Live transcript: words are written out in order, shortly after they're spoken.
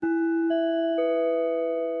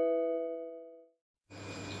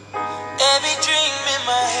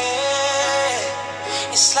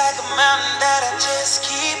that I just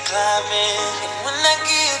keep climbing. And when I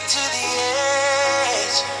get to the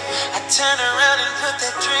edge, I turn around and put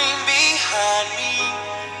that dream behind me.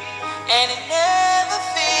 And it never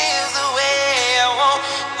feels the way I want,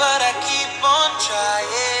 but I keep on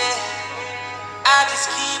trying. I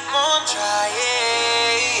just keep on trying.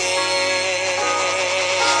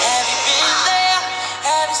 Have you been there?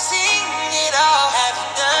 Have you seen it all? Have you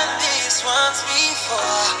done this once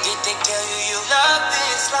before? Did they tell you you love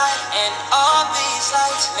this life and all these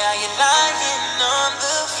lights? Now you're lying on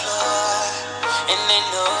the floor, and they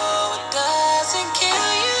know it doesn't kill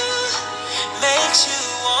you, makes you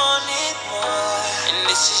want it more. And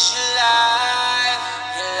this is your life,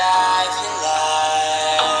 your life, your life.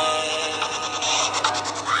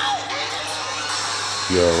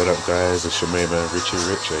 Yo, what up guys, it's your main man Richie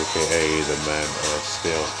Rich, aka the man of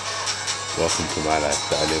Steel. Welcome to my life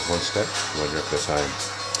that I live one step, one rep at a time.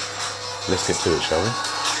 Let's get to it, shall we?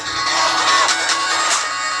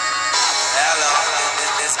 Hello,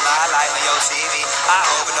 this is my life on your TV. I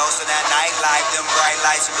overdose on that nightlife, them bright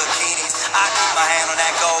lights and bikinis. I keep my hand on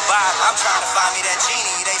that gold bar, I'm trying to find me that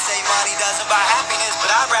genie. They say money doesn't buy happiness,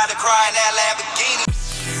 but I'd rather cry in that Lamborghini.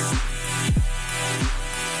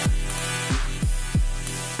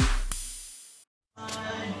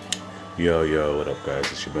 Yo, what up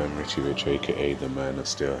guys, it's your man Richie Rich, aka the man of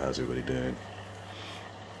Steel. How's everybody doing?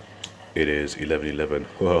 It is 11/11.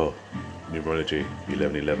 Whoa, numerology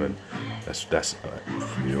 11/11. That's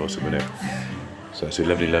pretty awesome, isn't it? So it's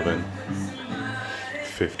 11/11,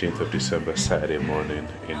 15th of December, Saturday morning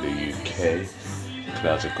in the UK.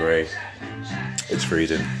 Clouds are grey. It's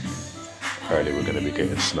freezing. Apparently we're going to be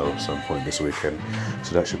getting snow at some point this weekend,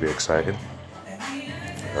 so that should be exciting.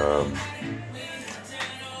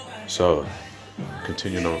 So,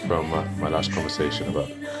 continuing on from my last conversation about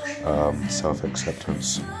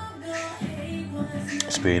self-acceptance.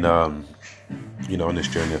 It's been, on this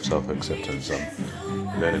journey of self-acceptance,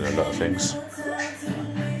 I'm learning a lot of things.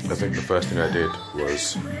 I think the first thing I did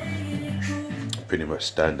was pretty much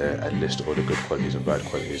stand there and list all the good qualities and bad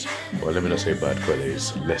qualities. Well, let me not say bad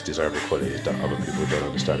qualities, less desirable qualities that other people don't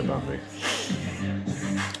understand about me.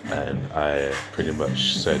 And I pretty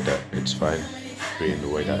much said that it's fine being the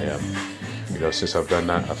way that I am. Since I've done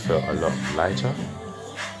that, I felt a lot lighter,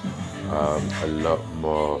 a lot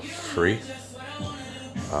more free.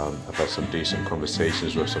 I've had some decent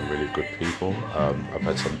conversations with some really good people. I've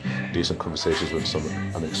had some decent conversations with some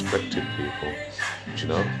unexpected people,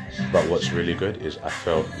 But what's really good is I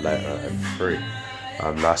felt lighter and free.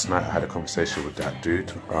 Last night I had a conversation with that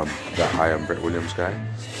dude, that I Am Brett Williams guy.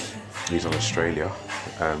 He's in Australia,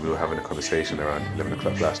 and we were having a conversation around 11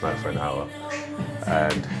 o'clock last night for an hour,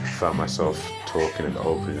 and found myself talking and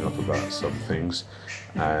opening up about some things,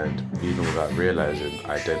 and even without realizing,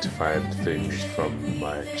 identifying things from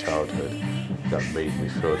my childhood that made me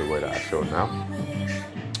feel the way that I feel now.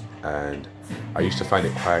 And I used to find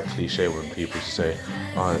it quite cliche when people used to say,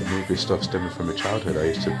 oh, maybe stuff stemming from your childhood. I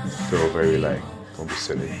used to feel very like, don't be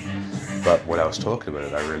silly. But when I was talking about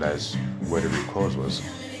it, I realized where the root cause was.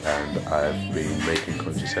 And I've been making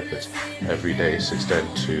conscious efforts every day since then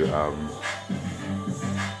to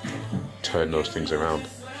turn those things around.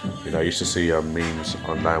 I used to see memes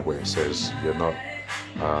online where it says you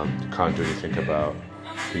can't do anything about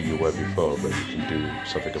who you were before, but you can do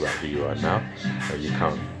something about who you are now. And you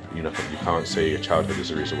can't say your childhood is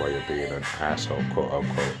the reason why you're being an asshole, quote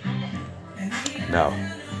unquote. Now,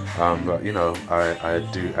 but I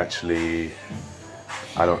do actually.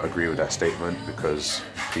 I don't agree with that statement, because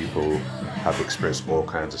people have experienced all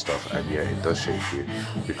kinds of stuff, and yeah, it does shape you,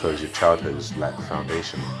 because your childhood is like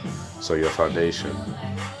foundation. So your foundation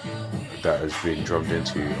that has been drummed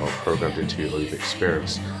into you or programmed into you or you've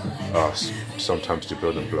experienced are sometimes the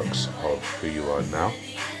building blocks of who you are now.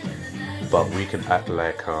 But we can act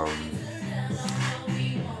like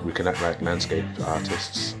landscape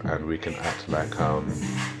artists, and we can act like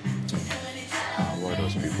what are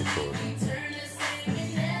those people called?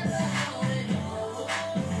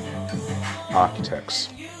 Architects,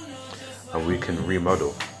 and we can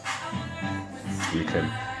remodel. We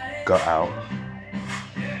can gut out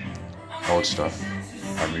old stuff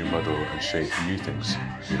and remodel and shape new things,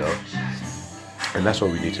 and that's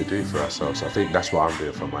what we need to do for ourselves. I think that's what I'm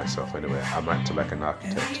doing for myself anyway. I'm acting like an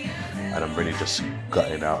architect, and I'm really just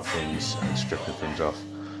gutting out things and stripping things off.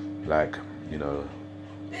 Like,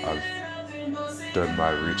 I've done my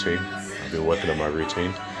routine. I've been working on my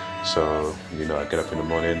routine. So, I get up in the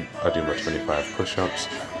morning, I do my 25 push-ups,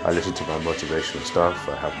 I listen to my motivational stuff,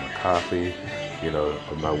 I have my coffee,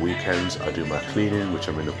 on my weekends I do my cleaning, which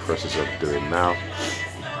I'm in the process of doing now.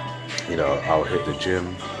 I'll hit the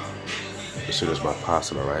gym, as soon as my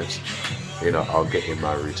parcel arrives, I'll get in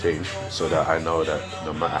my routine so that I know that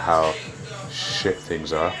no matter how shit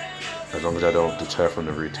things are, as long as I don't deter from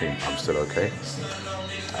the routine, I'm still okay.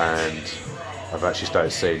 And I've actually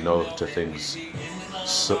started saying no to things,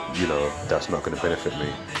 that's not going to benefit me,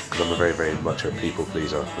 because I'm a very, very much a people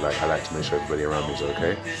pleaser. Like, I like to make sure everybody around me is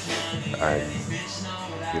okay. And,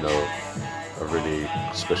 a really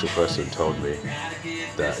special person told me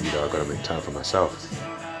that, I've got to make time for myself.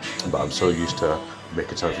 But I'm so used to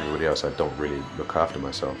making time for everybody else, I don't really look after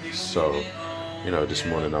myself. So, this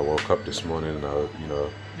morning I woke up and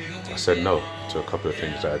I said no to a couple of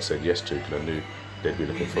things that I'd said yes to, because I knew they'd be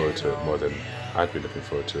looking forward to it more than I'd be looking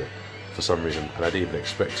forward to it for some reason. And I didn't even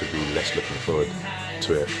expect to be less looking forward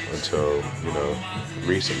to it until,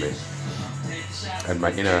 recently. And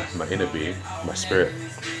my inner being, my spirit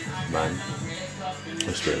man,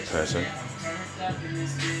 my spirit person,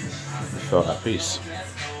 felt at peace,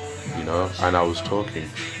 and I was talking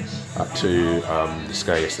to this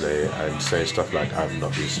guy yesterday and saying stuff like I've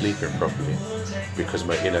not been sleeping properly because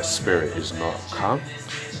my inner spirit is not calm,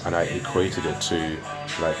 and I equated it to,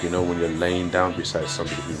 like, when you're laying down beside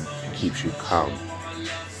somebody who keeps you calm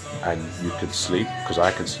and you can sleep, because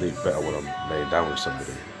I can sleep better when I'm laying down with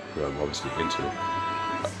somebody who I'm obviously into,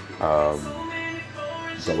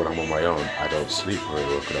 but when I'm on my own I don't sleep very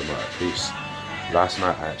well because I'm not at peace. Last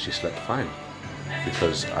night I actually slept fine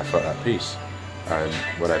because I felt at peace, and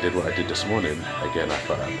when I did what I did this morning, again I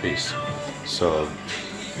felt at peace. So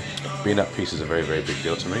being at peace is a very, very big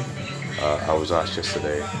deal to me. I was asked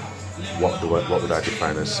yesterday what would I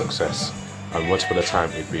define as success, and once upon a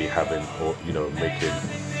time it'd be having, or making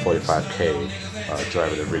 45k,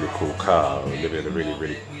 driving a really cool car, or living in a really,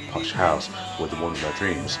 really posh house with the woman of my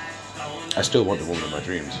dreams. I still want the woman of my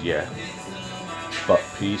dreams, yeah, but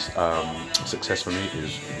peace, success for me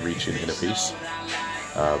is reaching inner peace,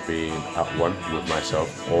 being at one with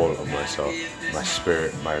myself, all of myself, my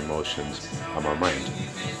spirit, my emotions, and my mind.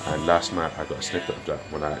 And last night I got a snippet of that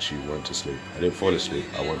when I actually went to sleep. I didn't fall asleep,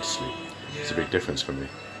 I went to sleep. It's a big difference for me.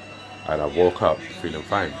 And I woke up feeling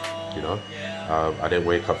fine, I didn't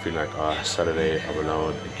wake up feeling like, Saturday, I'm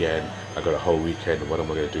alone again, I got a whole weekend, what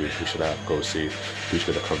am I going to do, who should I go see, who's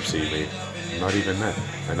going to come see me? Not even that.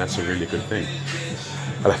 And that's a really good thing.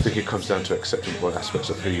 And I think it comes down to accepting what aspects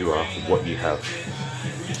of who you are, what you have.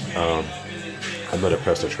 I'm not a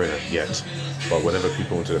personal trainer yet, but whenever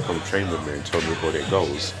people wanted to come train with me and told me about their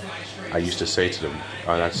goals, I used to say to them,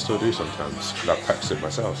 and I still do sometimes, because I practice it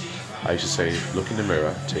myself, I used to say, look in the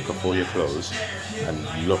mirror, take off all your clothes,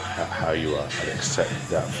 and look at how you are, and accept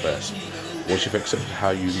that first. Once you've accepted how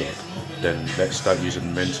you look, then let's start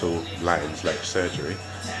using mental lines like surgery,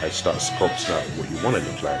 and start sculpting out what you want to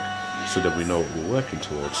look like, so that we know what we're working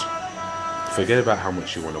towards. Forget about how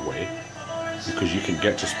much you want to weigh, because you can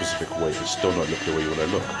get to a specific weight and still not look the way you want to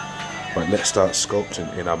look. But let's start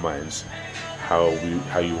sculpting in our minds how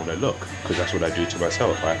you want to look, because that's what I do to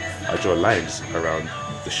myself. I draw lines around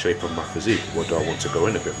the shape of my physique. What do I want to go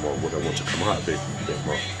in a bit more? What do I want to come out a bit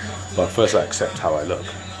more? But first I accept how I look.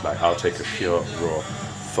 Like, I'll take a pure raw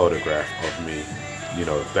photograph of me,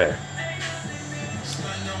 bare,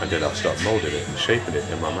 and then I'll start molding it and shaping it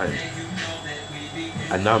in my mind.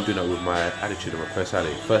 And now I'm doing that with my attitude and my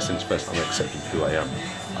personality. First things first, I'm accepting who I am.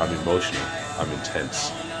 I'm emotional, I'm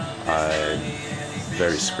intense, I'm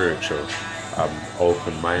very spiritual, I'm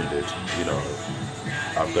open-minded,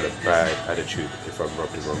 I've got a bad attitude if I'm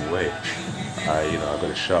rubbed the wrong way. I've got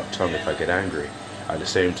a sharp tongue if I get angry. At the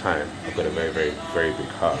same time, I've got a very, very, very big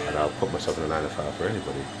heart, and I'll put myself in a line of fire for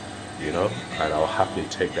anybody, and I'll happily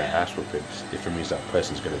take that ass whooping if it means that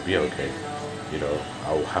person's going to be okay.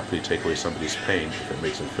 I will happily take away somebody's pain if it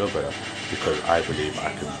makes them feel better, because I believe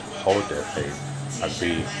I can hold their pain and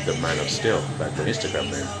be the man of steel, like the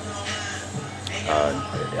Instagram name.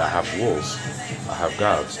 I have walls, I have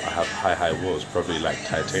guards, I have high walls, probably like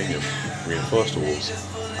titanium reinforced walls.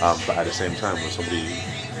 But at the same time,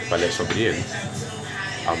 if I let somebody in,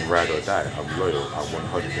 I'm ride or die, I'm loyal, I'm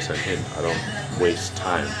 100% in. I don't waste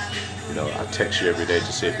time. I text you every day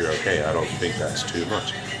to see if you're okay. I don't think that's too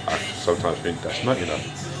much. I sometimes think that's not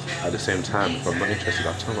enough. At the same time, if I'm not interested,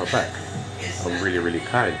 I'll turn my back. I'm really, really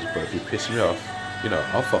kind, but if you piss me off,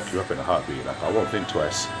 I'll fuck you up in a heartbeat. Like, I won't think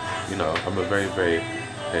twice. I'm a very, very,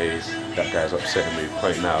 hey, that guy's upsetting me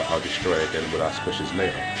right now, I'll destroy it, then we'll ask questions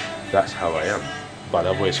later. That's how I am. But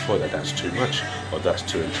I've always thought that that's too much, or that's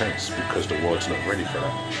too intense, because the world's not ready for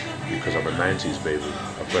that. Because I'm a 90s baby.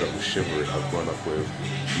 I've grown up with chivalry, I've grown up with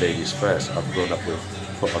ladies first, I've grown up with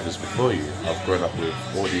put others before you, I've grown up with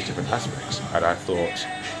all these different aspects, and I thought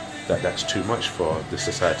that that's too much for the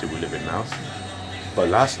society we live in now. But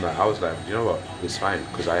last night I was like, you know what, it's fine,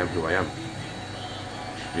 because I am who I am.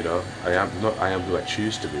 You know, I am who I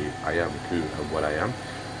choose to be. I am who and what I am.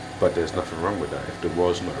 But there's nothing wrong with that. If the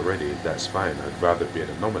world's not ready, that's fine. I'd rather be an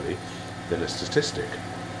anomaly than a statistic,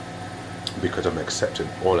 because I'm accepting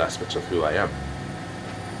all aspects of who I am.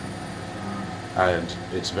 And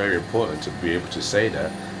it's very important to be able to say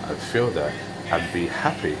that and feel that and be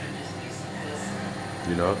happy,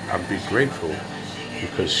 you know, and be grateful,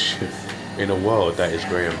 because in a world that is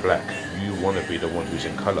grey and black, you want to be the one who's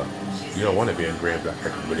in colour. You don't want to be in grey and black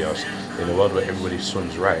like everybody else. In a world where everybody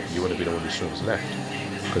swims right, you want to be the one who swims left,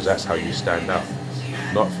 because that's how you stand out.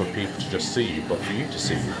 Not for people to just see you, but for you to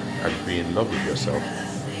see you and be in love with yourself.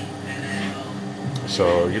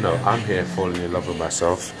 So, you know, I'm here falling in love with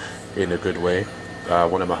myself in a good way.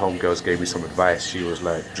 One of my homegirls gave me some advice. She was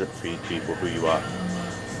like, drip feed people who you are,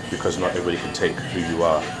 because not everybody can take who you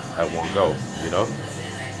are at one go, you know.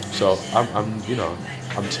 So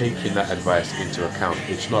I'm taking that advice into account.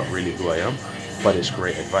 It's not really who I am, but it's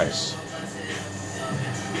great advice,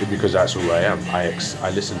 because that's who I am. I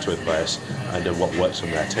listen to advice, and then what works for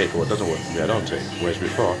me I take, and what doesn't work for me I don't take. Whereas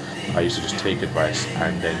before, I used to just take advice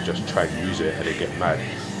and then just try and use it and then get mad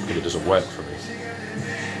because it doesn't work for me.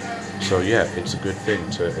 So yeah, it's a good thing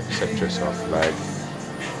to accept yourself. Like,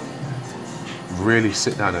 really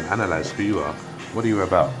sit down and analyze who you are. What are you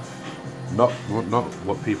about? Not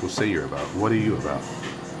what people say you're about. What are you about?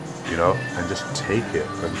 You know, and just take it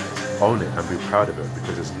and own it and be proud of it,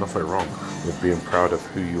 because there's nothing wrong with being proud of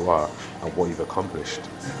who you are and what you've accomplished.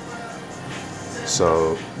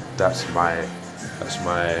 So that's my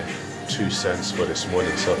 2 cents for this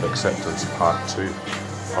morning. Self-acceptance part 2.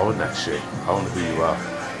 Own that shit. Own who you are.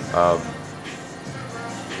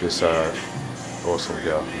 This awesome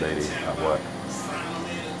girl, lady at work,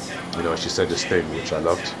 you know, she said this thing which I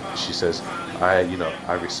loved. She says, I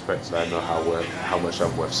respect and I know how much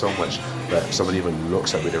I'm worth, so much that if somebody even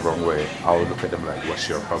looks at me the wrong way, I'll look at them like, what's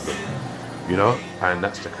your problem? You know? And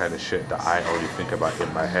that's the kind of shit that I only think about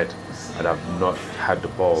in my head, and I've not had the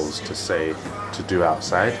balls to do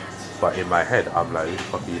outside. But in my head, I'm like, who the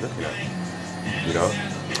fuck are you looking at? You know?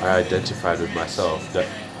 I identified with myself that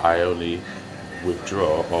I only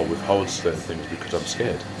withdraw or withhold certain things because I'm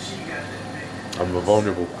scared. I'm a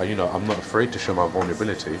vulnerable, I'm not afraid to show my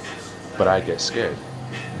vulnerability, but I get scared.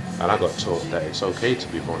 And I got taught that it's okay to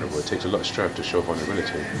be vulnerable. It takes a lot of strength to show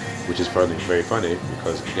vulnerability, which is very funny,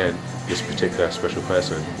 because again, this particular special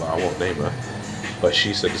person, well, I won't name her, but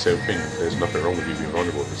she said the same thing. There's nothing wrong with you being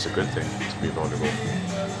vulnerable. It's a good thing to be vulnerable.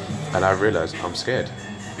 And I realized I'm scared,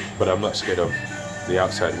 but I'm not scared of the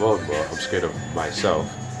outside world, but I'm scared of myself,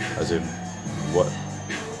 as in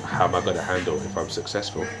how am I going to handle if I'm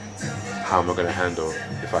successful? How am I going to handle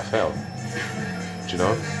if I fail? Do you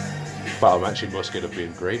know? But I'm actually more scared of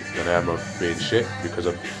being great than I am of being shit, because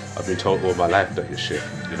I've been told all my life that you're shit.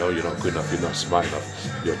 You know, you're not good enough, you're not smart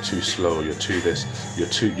enough, you're too slow, you're too this, you're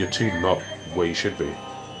too not where you should be.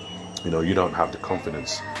 You know, you don't have the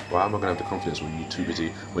confidence. Why am I going to have the confidence when you're too busy,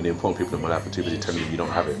 when the important people in my life are too busy telling me you don't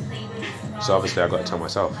have it? So obviously I got to tell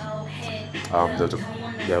myself.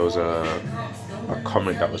 There was a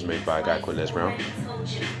comment that was made by a guy called Les Brown,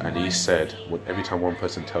 and he said, every time one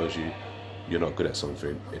person tells you you're not good at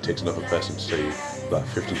something, it takes another person to tell you about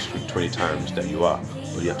 15 to 20 times that you are,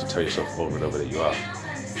 or you have to tell yourself over and over that you are.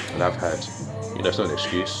 And I've had, it's not an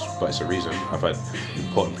excuse, but it's a reason. I've had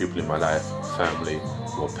important people in my life, family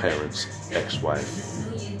or parents, ex-wife,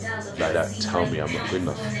 like that, tell me I'm not good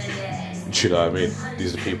enough. Do you know what I mean?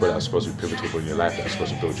 These are the people that are supposed to be pivotal in your life, that are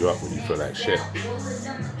supposed to build you up when you feel like shit.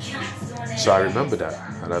 So I remember that,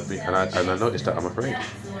 and I noticed that I'm afraid.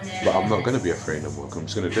 But I'm not going to be afraid no more. I'm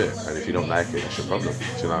just going to do it. And if you don't like it, that's your problem.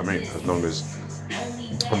 Do you know what I mean? As long as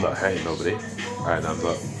I'm not hurting nobody and I'm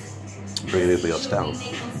not bringing anybody else down,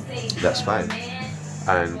 that's fine.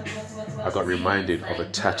 And I got reminded of a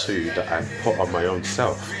tattoo that I put on my own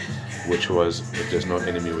self, which was, if there's no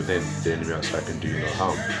enemy within, the enemy outside can do no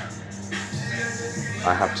harm.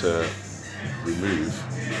 I have to remove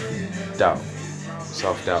doubt,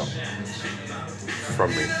 self-doubt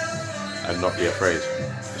from me and not be afraid.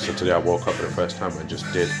 So today I woke up for the first time and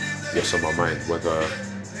just did what's on my mind, whether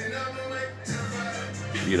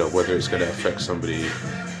it's going to affect somebody,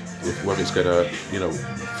 whether it's going to,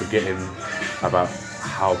 forgetting about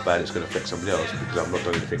how bad it's going to affect somebody else, because I've not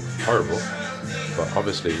done anything horrible, but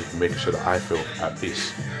obviously making sure that I feel at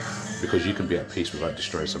peace, because you can be at peace without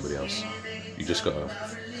destroying somebody else. You just got to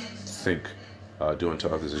think, do unto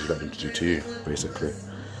others as you like them to do to you, basically.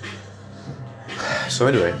 So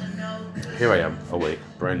anyway, here I am, awake,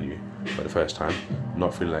 brand new, for the first time,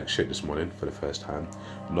 not feeling like shit this morning for the first time,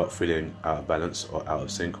 not feeling out of balance or out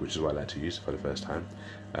of sync, which is what I like to use for the first time,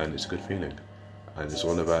 and it's a good feeling. and it's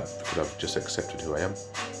all about because I've just accepted who I am.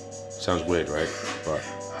 Sounds weird, right? But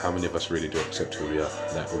how many of us really do accept who we are?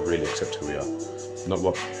 Like, we really accept who we are. Not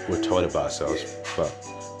what we're told about ourselves, but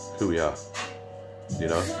who we are. You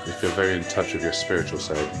know, if you're very in touch with your spiritual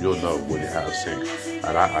side, you'll know when you're out of sync.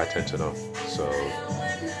 And I tend to know. So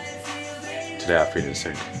today I feel in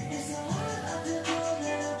sync.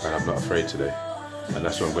 And I'm not afraid today. And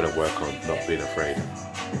that's what I'm going to work on, not being afraid.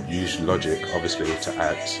 Use logic, obviously, to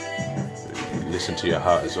act. Listen to your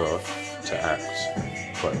heart as well, to act.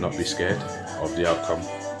 But not be scared of the outcome.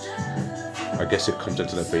 I guess it comes down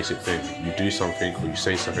to that basic thing. You do something, or you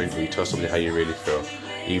say something, or you tell somebody how you really feel.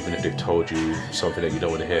 Even if they've told you something that you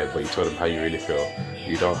don't want to hear, but you told them how you really feel.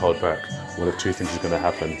 You don't hold back. One of two things is going to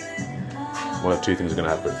happen.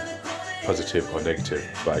 Positive or negative.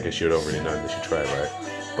 But I guess you don't really know unless you try, right?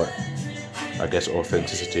 But I guess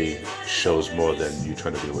authenticity shows more than you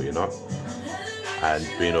trying to be what you're not. And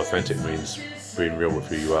being authentic means being real with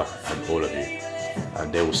who you are, and all of you.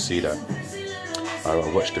 And they will see that. I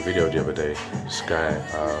watched a video the other day, this guy,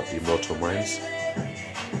 Immortal Minds.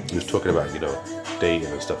 He was talking about,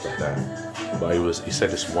 dating and stuff like that. But he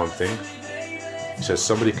said this one thing. He says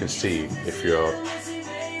somebody can see if you're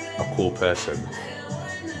a cool person,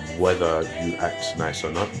 whether you act nice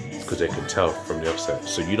or not, because they can tell from the offset.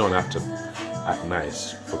 So you don't have to act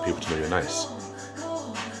nice for people to know you're nice.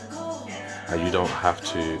 And you don't have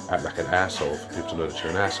to act like an asshole for people to know that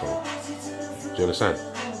you're an asshole. Do you understand?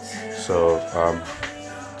 So,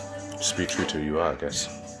 just be true to who you are, I guess.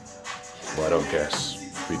 Well, I don't guess.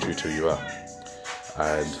 Be true to who you are.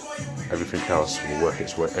 And everything else will work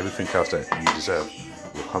its way. Everything else that you deserve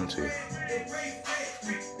will come to you.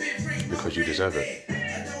 Because you deserve it.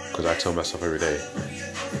 Because I tell myself every day,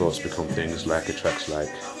 thoughts become things, like attracts like.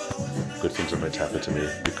 Good things are meant to happen to me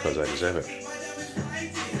because I deserve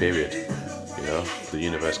it. Period. The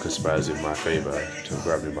universe conspires in my favor to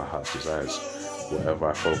grant me my heart's desires. Whatever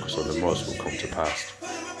I focus on the most will come to pass.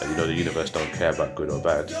 And the universe don't care about good or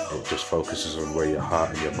bad. It just focuses on where your heart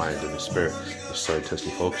and your mind and your spirit is so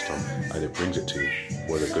intensely focused on, and it brings it to you,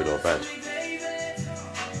 whether good or bad.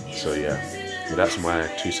 So yeah, well, that's my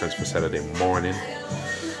 2 cents for Saturday morning.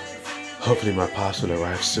 Hopefully my parcel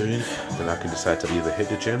arrives soon, then I can decide to either hit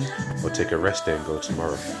the gym or take a rest day and go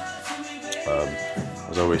tomorrow.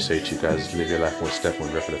 As I always say to you guys, live your life one step,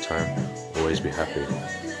 one rep at a time. Always be happy.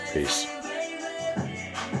 Peace.